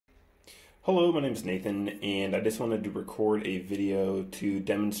Hello, my name is Nathan, and I just wanted to record a video to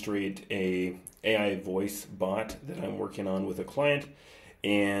demonstrate a AI voice bot that I'm working on with a client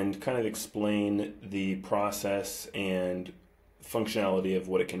and kind of explain the process and functionality of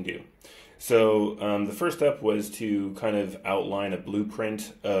what it can do. So the first step was to kind of outline a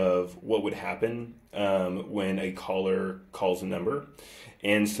blueprint of what would happen when a caller calls a number.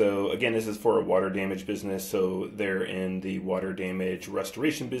 And so again, this is for a water damage business. So they're in the water damage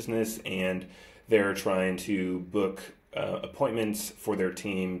restoration business, and they're trying to book appointments for their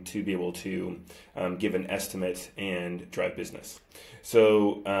team to be able to give an estimate and drive business.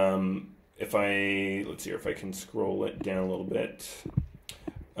 So let's see if I can scroll it down a little bit.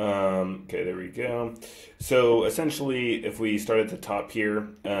 Okay, there we go. So essentially, if we start at the top here,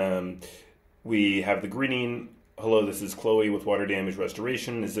 we have the greeting. Hello, this is Chloe with Water Damage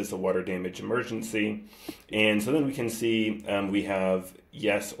Restoration. Is this a water damage emergency? And so then we can see we have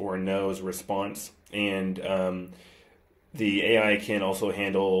yes or no as a response. And the AI can also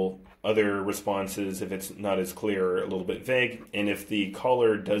handle other responses if it's not as clear or a little bit vague. And if the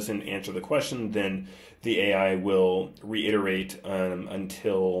caller doesn't answer the question, then the AI will reiterate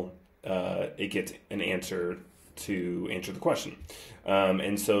until it gets an answer to answer the question.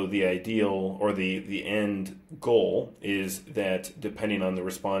 And so the ideal or the end goal is that depending on the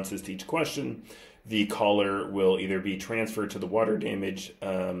responses to each question, the caller will either be transferred to the water damage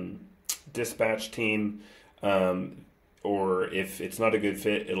dispatch team, or if it's not a good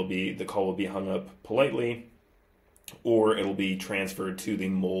fit, the call will be hung up politely, or it'll be transferred to the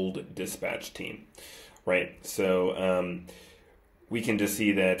mold dispatch team, right? So we can just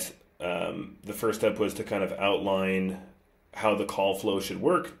see that the first step was to kind of outline how the call flow should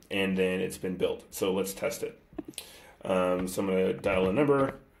work, and then it's been built. So let's test it. So I'm going to dial a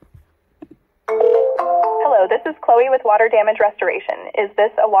number. Hello, this is Chloe with Water Damage Restoration. Is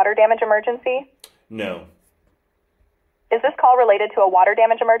this a water damage emergency? No. Is this call related to a water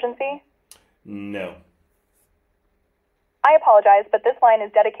damage emergency? No. I apologize, but this line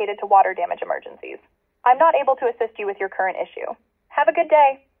is dedicated to water damage emergencies. I'm not able to assist you with your current issue. Have a good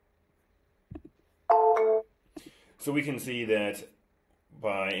day. So we can see that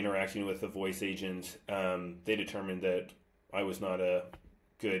by interacting with the voice agent, they determined that I was not a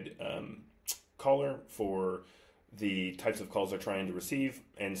good caller for the types of calls they're trying to receive,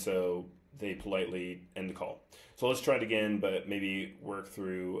 and so they politely end the call. So let's try it again, but maybe work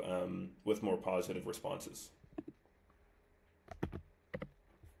through with more positive responses.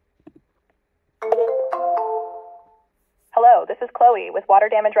 Hello, this is Chloe with Water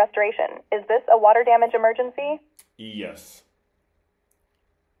Damage Restoration. Is this a water damage emergency? Yes.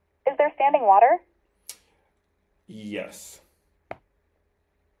 Is there standing water? Yes.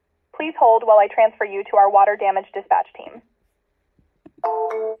 Please hold while I transfer you to our water damage dispatch team.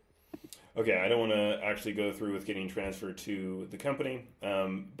 Okay, I don't want to actually go through with getting transferred to the company,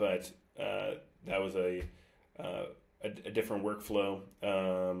 but that was a different workflow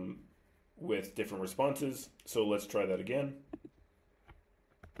with different responses. So let's try that again.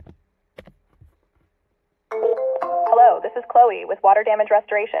 Hello, this is Chloe with Water Damage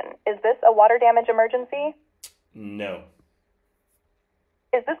Restoration. Is this a water damage emergency? No.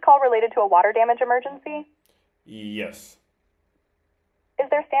 Is this call related to a water damage emergency? Yes. Is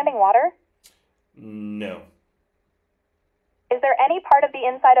there standing water? No. Is there any part of the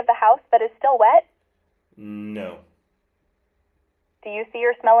inside of the house that is still wet? No. Do you see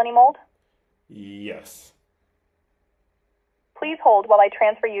or smell any mold? Yes. Please hold while I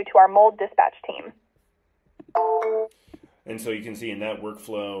transfer you to our mold dispatch team. And so you can see in that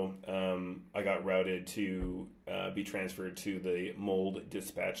workflow, I got routed to be transferred to the mold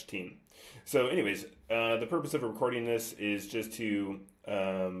dispatch team. So anyways, the purpose of recording this is just to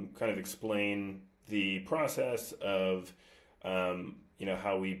kind of explain the process of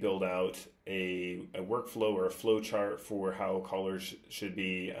how we build out a workflow or a flow chart for how callers should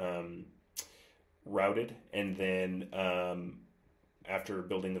be routed. And then after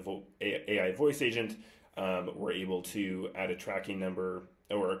building the AI voice agent, we're able to add a tracking number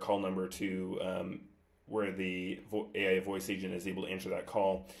or a call number to where the AI voice agent is able to answer that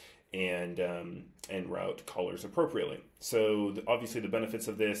call and route callers appropriately. So obviously the benefits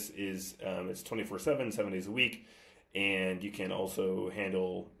of this is it's 24/7, 7 days a week, and you can also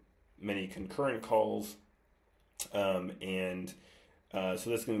handle many concurrent calls. So this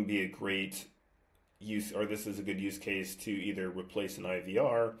is going to be a great use, or this is a good use case to either replace an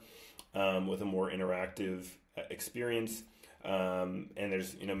IVR with a more interactive experience. And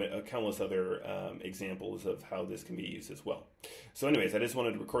there's countless other examples of how this can be used as well. So anyways, I just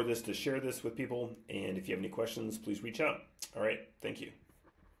wanted to record this to share this with people, and if you have any questions, please reach out. All right, thank you.